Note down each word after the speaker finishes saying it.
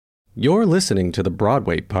You're listening to the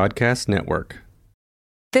Broadway Podcast Network.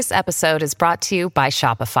 This episode is brought to you by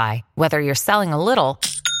Shopify. Whether you're selling a little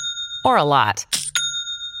or a lot,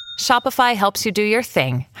 Shopify helps you do your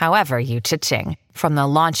thing, however you cha-ching. From the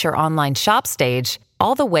launch your online shop stage,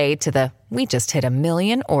 all the way to the we just hit 1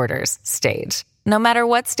 million orders stage. No matter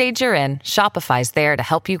what stage you're in, Shopify's there to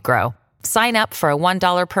help you grow. Sign up for a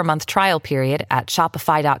 $1 per month trial period at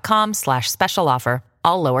shopify.com/special offer,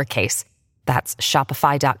 all lowercase. That's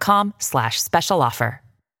shopify.com/special offer.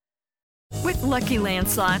 With Lucky Land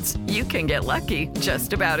Slots, you can get lucky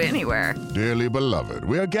just about anywhere. Dearly beloved,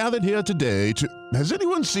 we are gathered here today to... Has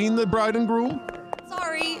anyone seen the bride and groom?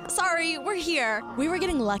 Sorry, we're here. We were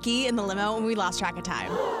getting lucky in the limo and we lost track of time.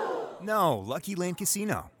 No, Lucky Land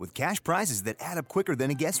Casino, with cash prizes that add up quicker than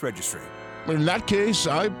a guest registry. In that case,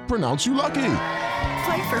 I pronounce you lucky.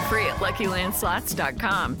 Play for free at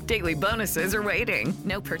LuckyLandSlots.com. Daily bonuses are waiting.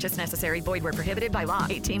 No purchase necessary. Void where prohibited by law.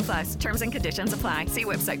 18+. Terms and conditions apply. See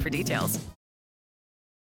website for details.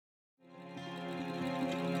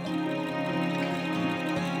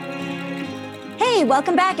 Hey,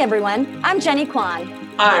 welcome back, everyone. I'm Jenny Kwan.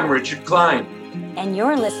 I'm Richard Klein. And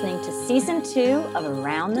you're listening to Season 2 of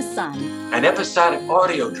Around the Sun, An episodic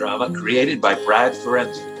audio drama created by Brad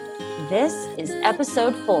Ferenczi. This is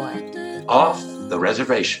Episode 4. Off the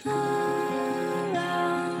Reservation.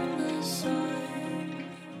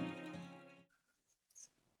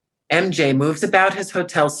 MJ moves about his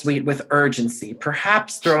hotel suite with urgency,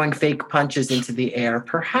 perhaps throwing fake punches into the air,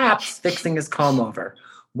 perhaps fixing his comb over,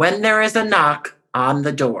 when there is a knock on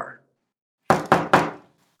the door.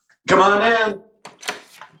 Come on in.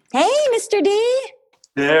 Hey, Mr. D.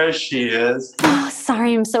 There she is. Oh,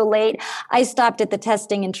 sorry I'm so late. I stopped at the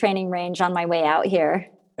testing and training range on my way out here.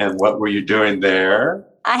 And what were you doing there?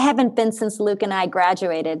 I haven't been since Luke and I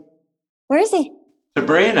graduated. Where is he?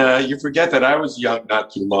 Sabrina, you forget that I was young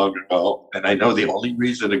not too long ago, and I know the only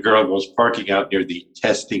reason a girl goes parking out near the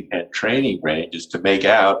testing and training range is to make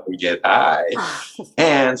out or get high.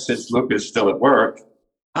 And since Luke is still at work,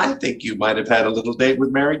 I think you might have had a little date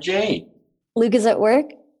with Mary Jane. Luke is at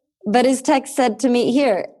work, but his text said to meet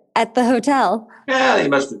here at the hotel. Yeah, he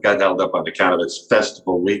must have got held up on account of its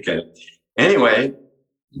festival weekend. Anyway,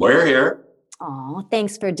 we're here. Oh,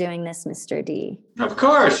 thanks for doing this, Mr. D. Of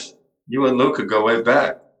course. You and Luke could go way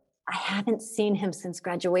back. I haven't seen him since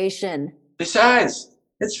graduation. Besides,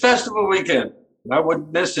 it's festival weekend. I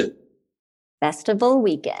wouldn't miss it. Festival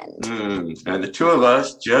weekend. And the two of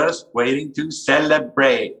us just waiting to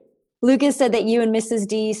celebrate. Lucas said that you and Mrs.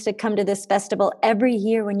 D used to come to this festival every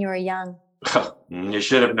year when you were young. You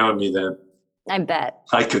should have known me then. I bet.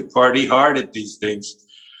 I could party hard at these things.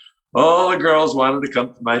 All the girls wanted to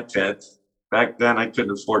come to my tent. Back then, I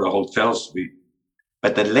couldn't afford a hotel suite.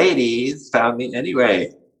 But the ladies found me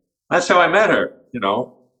anyway. That's how I met her,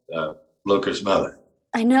 Luca's mother.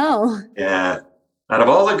 I know. Yeah. Out of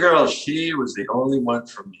all the girls, she was the only one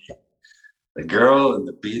for me. The girl in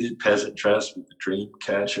the beaded peasant dress with the dream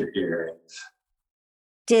catcher earrings.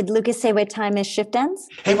 Did Lucas say what time his shift ends?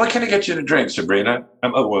 Hey, what can I get you to drink, Sabrina?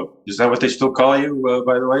 Is that what they still call you,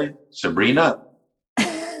 by the way? Sabrina?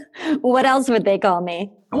 What else would they call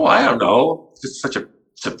me? Oh, I don't know. It's just such a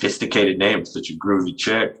sophisticated name, such a groovy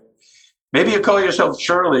chick. Maybe you call yourself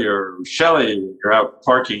Shirley or Shelley when you're out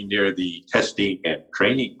parking near the testing and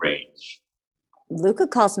training range. Luca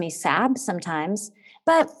calls me Sab sometimes,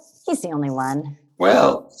 but he's the only one.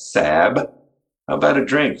 Well, Sab, how about a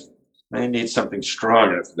drink? I need something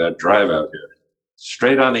strong after that drive out here.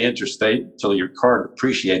 Straight on the interstate until your car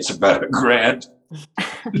depreciates about $1,000.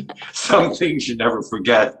 Some things you never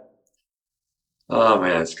forget. Oh,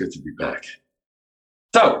 man, it's good to be back.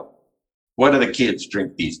 So, what do the kids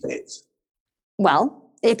drink these days?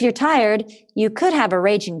 Well, if you're tired, you could have a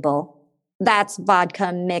Raging Bull. That's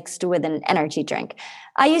vodka mixed with an energy drink.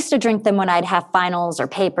 I used to drink them when I'd have finals or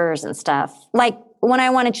papers and stuff. Like when I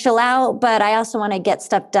want to chill out, but I also want to get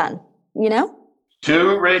stuff done,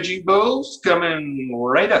 2 Raging Bulls coming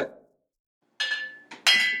right up.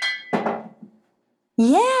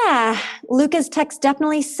 Yeah, Luca's text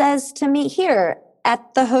definitely says to meet here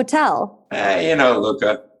at the hotel.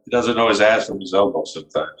 Luca, he doesn't know his ass from his elbow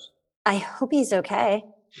sometimes. I hope he's okay.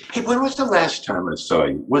 Hey, when was the last time I saw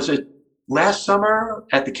you? Was it last summer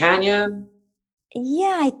at the canyon?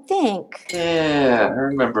 Yeah, I think. Yeah, I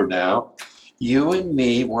remember now. You and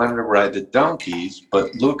me wanted to ride the donkeys,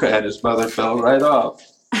 but Luca and his mother fell right off.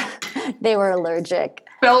 They were allergic.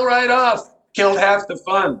 Fell right off. Killed half the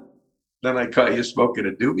fun. Then I caught you smoking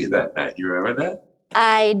a doobie that night. You remember that?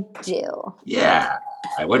 I do. Yeah,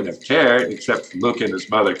 I wouldn't have cared, except Luke and his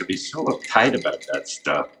mother could be so uptight about that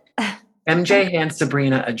stuff. MJ hands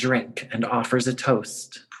Sabrina a drink and offers a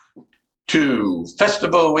toast. to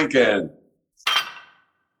Festival Weekend.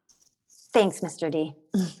 Thanks, Mr. D.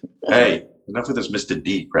 Hey, enough with this Mr.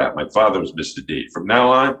 D crap. My father was Mr. D. From now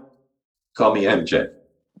on, call me MJ.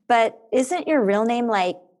 But isn't your real name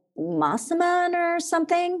like Massaman or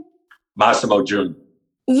something? Massimo Jr.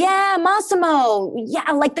 Yeah, Massimo.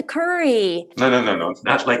 Yeah, like the curry. No. It's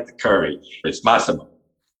not like the curry. It's Massimo.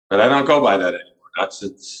 But I don't go by that anymore. Not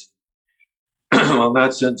since,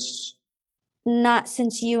 not since. Not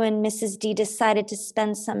since you and Mrs. D decided to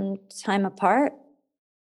spend some time apart?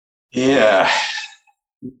 Yeah.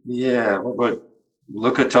 What?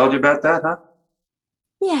 Luca told you about that, huh?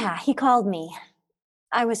 Yeah, he called me.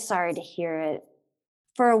 I was sorry to hear it.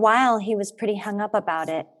 For a while, he was pretty hung up about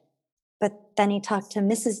it. But then he talked to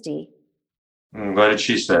Mrs. D. What did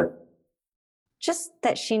she say? Just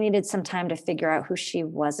that she needed some time to figure out who she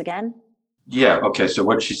was again. Yeah, okay, so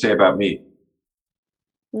what did she say about me?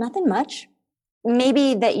 Nothing much.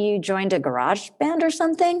 Maybe that you joined a garage band or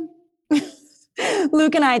something?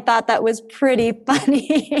 Luke and I thought that was pretty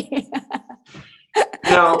funny.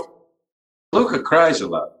 Luca cries a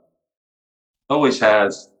lot. Always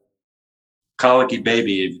has. Colicky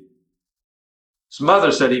baby even. His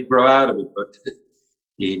mother said he'd grow out of it, but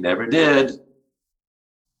he never did.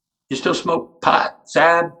 You still smoke pot,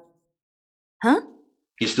 Sad? Huh?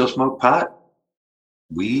 You still smoke pot?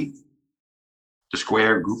 Weed? The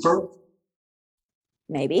square grouper?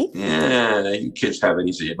 Maybe. Yeah, you kids have it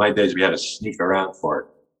easy. In my days, we had to sneak around for it.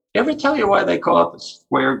 Ever tell you why they call it the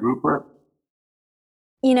square grouper?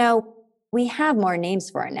 You know, we have more names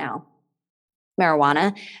for it now.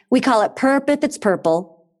 Marijuana. We call it perp if it's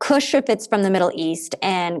purple, kush if it's from the Middle East,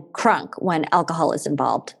 and crunk when alcohol is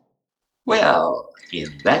involved. Well, in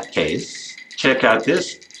that case, check out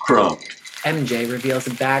this crunk. MJ reveals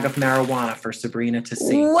a bag of marijuana for Sabrina to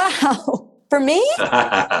see. Wow. For me?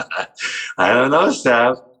 I don't know,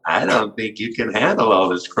 Sav. I don't think you can handle all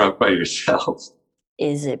this crunk by yourself.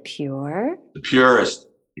 Is it pure? The purest.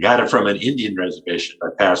 I got it from an Indian reservation I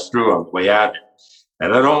passed through on the way out here.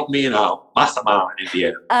 And I don't mean Massimo in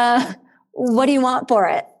Indiana. What do you want for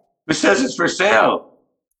it? Who says it's for sale?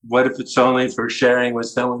 What if it's only for sharing with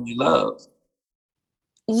someone you love?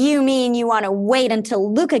 You mean you want to wait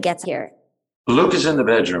until Luca gets here? Luke is in the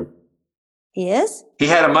bedroom. He is? He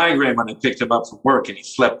had a migraine when I picked him up from work, and he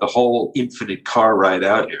slept the whole infinite car ride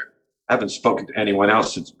out here. I haven't spoken to anyone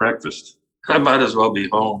else since breakfast. I might as well be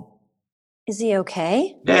home. Is he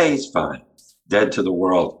okay? Yeah, he's fine. Dead to the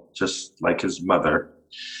world, just like his mother.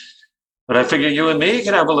 But I figure you and me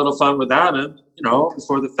can have a little fun without him,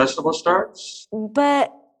 before the festival starts.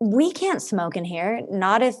 But we can't smoke in here,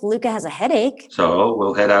 not if Luca has a headache. So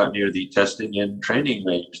we'll head out near the testing and training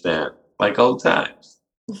range then, like old times.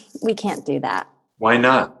 We can't do that. Why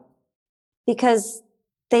not? Because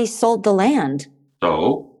they sold the land.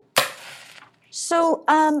 So,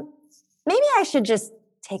 maybe I should just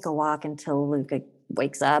take a walk until Luca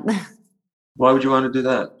wakes up. Why would you want to do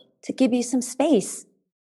that? To give you some space.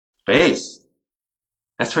 Space?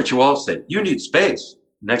 That's what you all say. You need space.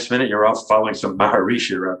 Next minute, you're off following some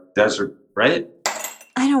Maharishi around the desert, right?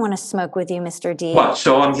 I don't want to smoke with you, Mr. D. What,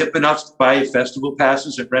 so I'm hip enough to buy festival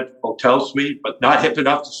passes and rent a hotel suite, but not hip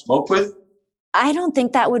enough to smoke with? I don't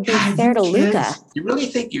think that would be fair to Luca. You really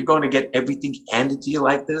think you're going to get everything handed to you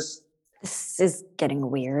like this? This is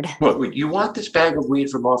getting weird. What, you want this bag of weed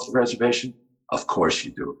from off the reservation? Of course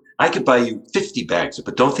you do. I could buy you 50 bags,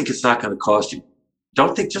 but don't think it's not going to cost you.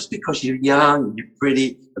 Don't think just because you're young and you're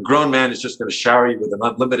pretty, a grown man is just going to shower you with an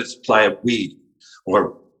unlimited supply of weed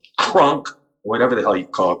or crunk, or whatever the hell you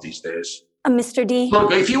call it these days. Mr. D?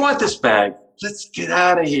 Look, if you want this bag, let's get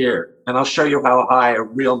out of here, and I'll show you how high a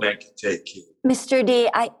real man can take you. Mr. D,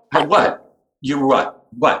 What? You what?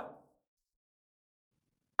 What?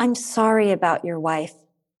 I'm sorry about your wife.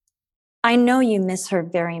 I know you miss her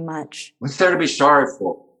very much. What's there to be sorry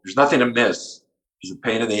for? There's nothing to miss. She's a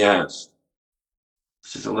pain in the ass.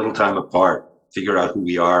 This is a little time apart. Figure out who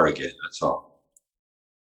we are again, that's all.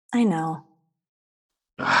 I know.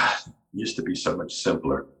 It used to be so much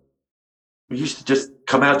simpler. We used to just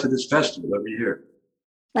come out to this festival every year.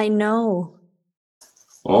 I know.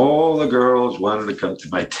 All the girls wanted to come to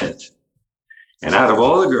my tent. And out of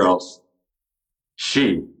all the girls,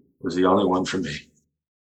 she was the only one for me.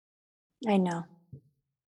 I know.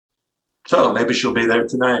 So maybe she'll be there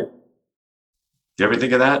tonight. Do you ever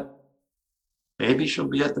think of that? Maybe she'll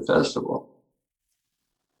be at the festival.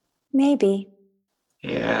 Maybe.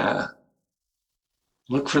 Yeah.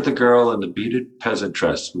 Look for the girl in the beaded peasant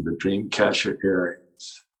dress with the dream catcher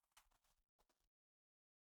earrings.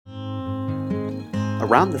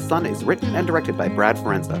 Around the Sun is written and directed by Brad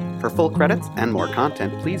Ferenza. For full credits and more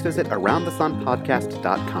content, please visit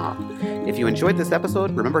AroundTheSunPodcast.com. If you enjoyed this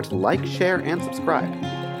episode, remember to like, share, and subscribe.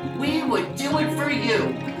 We would do it for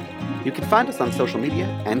you. You can find us on social media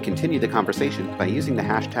and continue the conversation by using the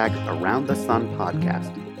hashtag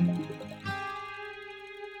AroundTheSunPodcast.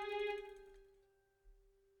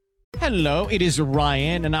 Hello, it is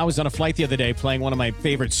Ryan, and I was on a flight the other day playing one of my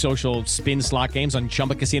favorite social spin slot games on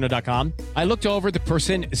ChumbaCasino.com. I looked over at the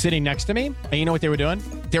person sitting next to me, and you know what they were doing?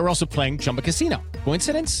 They were also playing Chumba Casino.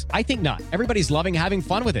 Coincidence? I think not. Everybody's loving having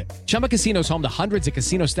fun with it. Chumba Casino is home to hundreds of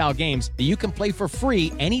casino-style games that you can play for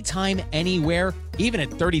free anytime, anywhere, even at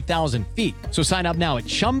 30,000 feet. So sign up now at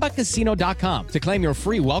ChumbaCasino.com to claim your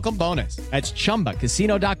free welcome bonus. That's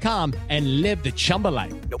ChumbaCasino.com and live the Chumba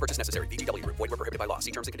life. No purchase necessary. VGW. Void where prohibited by law.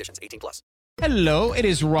 See terms and conditions. 18+. Hello, it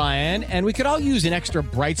is Ryan, and we could all use an extra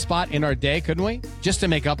bright spot in our day, couldn't we? Just to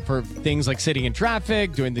make up for things like sitting in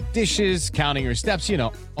traffic, doing the dishes, counting your steps, you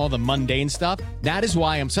know, all the mundane stuff. That is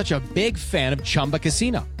why I'm such a big fan of Chumba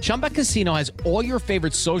Casino. Chumba Casino has all your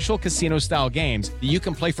favorite social casino-style games that you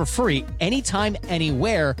can play for free anytime,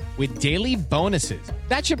 anywhere with daily bonuses.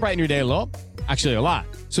 That should brighten your day a little. Actually, a lot.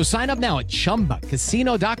 So sign up now at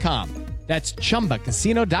ChumbaCasino.com. That's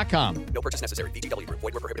ChumbaCasino.com. No purchase necessary. VGW. Void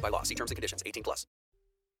where prohibited by law. See terms and conditions. 18+.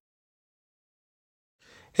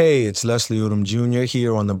 Hey, it's Leslie Odom Jr.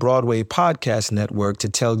 here on the Broadway Podcast Network to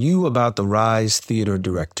tell you about the Rise Theater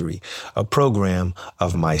Directory, a program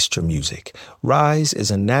of Maestro Music. Rise is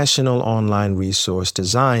a national online resource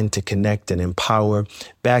designed to connect and empower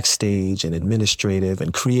backstage and administrative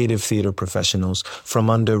and creative theater professionals from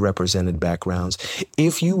underrepresented backgrounds.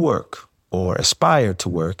 If you work or aspire to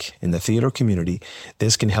work in the theater community,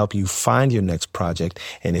 this can help you find your next project.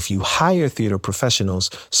 And if you hire theater professionals,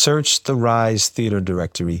 search the Rise Theater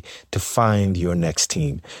Directory to find your next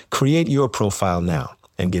team. Create your profile now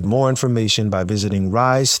and get more information by visiting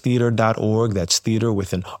risetheater.org. That's theater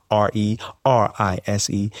with an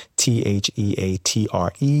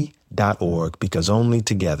RISETHEATRE.org, because only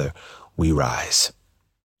together we rise.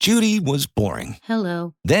 Judy was boring.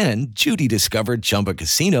 Hello. Then Judy discovered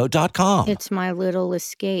ChumbaCasino.com. It's my little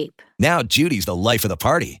escape. Now Judy's the life of the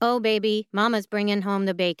party. Oh, baby, mama's bringing home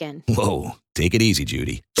the bacon. Whoa, take it easy,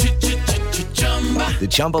 Judy. The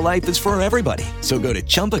Chumba life is for everybody. So go to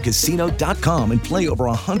ChumbaCasino.com and play over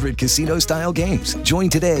 100 casino-style games. Join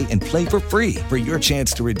today and play for free for your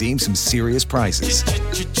chance to redeem some serious prizes.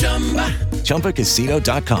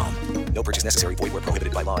 ChumbaCasino.com. No purchase necessary. Void where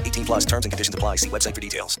prohibited by law. 18+. Terms and conditions apply. See website for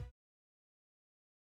details.